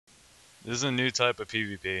This is a new type of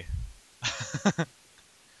PvP.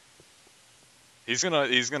 He's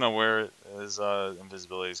gonna wear his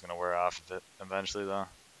invisibility. He's gonna wear off of it eventually, though.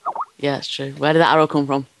 Yeah, it's true. Where did that arrow come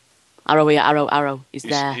from? Arrow here, arrow. He's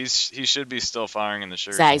there. He should be still firing in the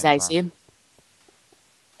sugar. He's there. See him?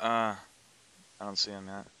 I don't see him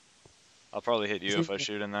yet. I'll probably hit you if I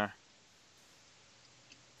shoot in there.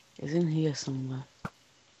 He's in here somewhere.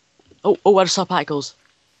 Oh, I just saw particles.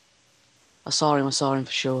 I saw him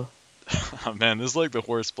for sure. Oh, man, this is like the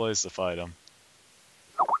worst place to fight him.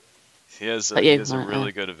 He has a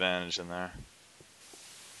really good advantage in there.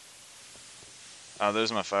 Oh,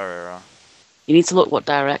 there's my fire arrow. You need to look what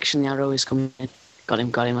direction the arrow is coming in. Got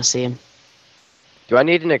him, I see him. Do I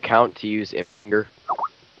need an account to use Inger?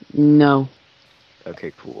 No.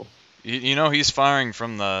 Okay, cool. You know he's firing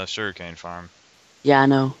from the sugarcane farm. Yeah, I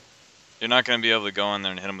know. You're not going to be able to go in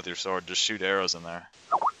there and hit him with your sword. Just shoot arrows in there.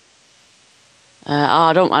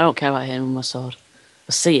 I don't care about hitting with my sword.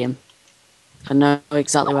 I see him. If I know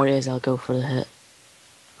exactly where he is, I'll go for the hit.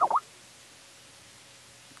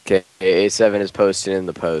 Okay, A7 is posted in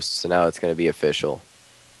the post, so now it's going to be official.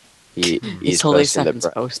 He's told A7 to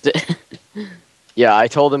post it. Yeah, I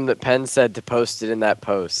told him that Penn said to post it in that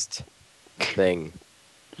post thing.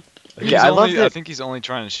 Okay, I think he's only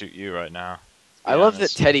trying to shoot you right now. I love that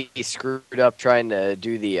Teddy screwed up trying to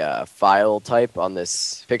do the file type on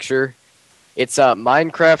this picture. It's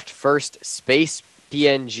Minecraft first space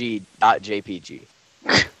PNG.jpg.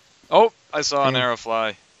 Oh, I saw an arrow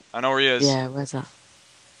fly. I know where he is. Yeah, where's that?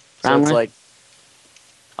 So it's like...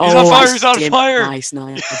 He's on fire! He's on fire! Nice.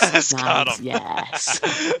 Yes, got him. Yes.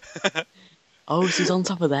 Oh, so he's on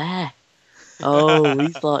top of there. Oh, we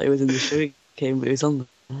thought it was in the sugar cane, but it was on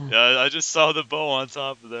there. Yeah, I just saw the bow on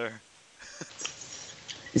top of there.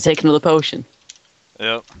 He's taking another potion.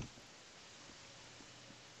 Yep.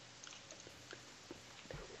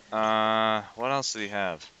 What else did he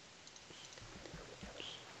have?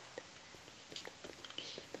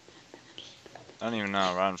 I don't even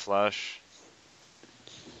know. Rotten flesh.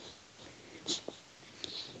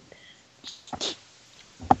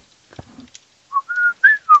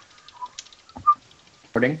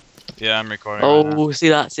 Recording? Yeah, I'm recording. Oh, right see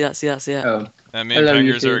that. Oh. and me and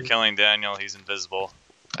Pengerz are killing Daniel. He's invisible.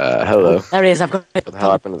 Hello. There he is. I've got What the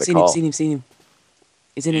hell happened to the call? Seen him.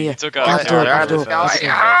 He's in here. He took out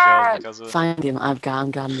Find him. I'm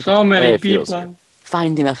gone. So many people.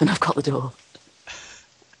 Find him, Evan. I've got the door.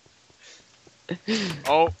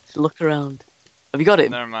 Oh. Look around. Have you got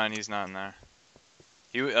him? Never mind. He's not in there.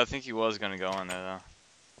 I think he was gonna go in there though.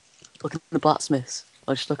 Look at the blacksmiths.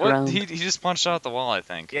 I'll just look around. He just punched out the wall, I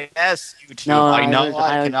think. Yes, YouTube. No, I know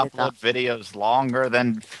I can did upload that. videos longer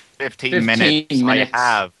than 15 minutes. I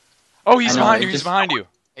have. Oh, he's behind you. He's behind you.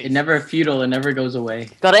 It never futile. It never goes away.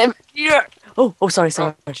 Got him. Yeah. Oh, sorry.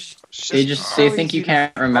 They think you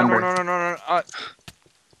can't remember. No.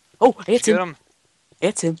 Oh, I hit him.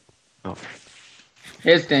 Hit him. Oh.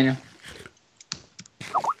 Here's Daniel.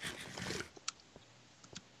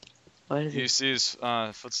 Where is he? You see his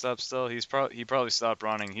footsteps still? He probably stopped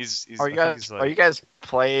running. Are you guys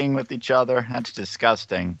playing with each other? That's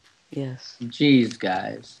disgusting. Yes. Jeez,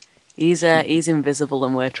 guys. He's invisible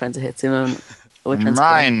and we're trying to hit him. And we're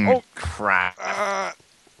trying Mine. to Oh crap! I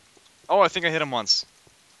think I hit him once.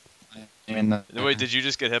 Wait, did you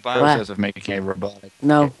just get hit by him? Process of making a robotic.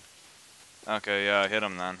 No. Okay, yeah, I hit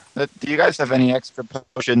him then. Do you guys have any extra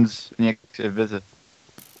potions? Any extra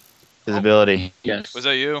visibility? Yes. Was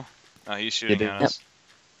that you? No, he's shooting at us.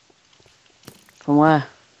 From where?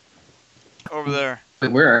 Over there.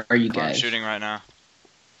 Wait, where are you I'm guys? shooting right now.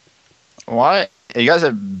 What? You guys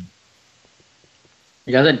have...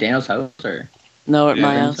 You guys at Daniel's house or? No, at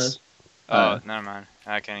my Daniel's house. Oh, never mind.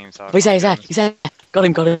 I can't even talk. Oh, he's there. Got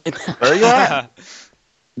him. Where are you at?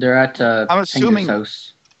 They're at I'm assuming. Pengerz'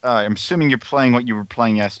 house. I'm assuming you're playing what you were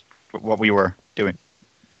playing what we were doing.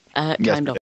 Kind of.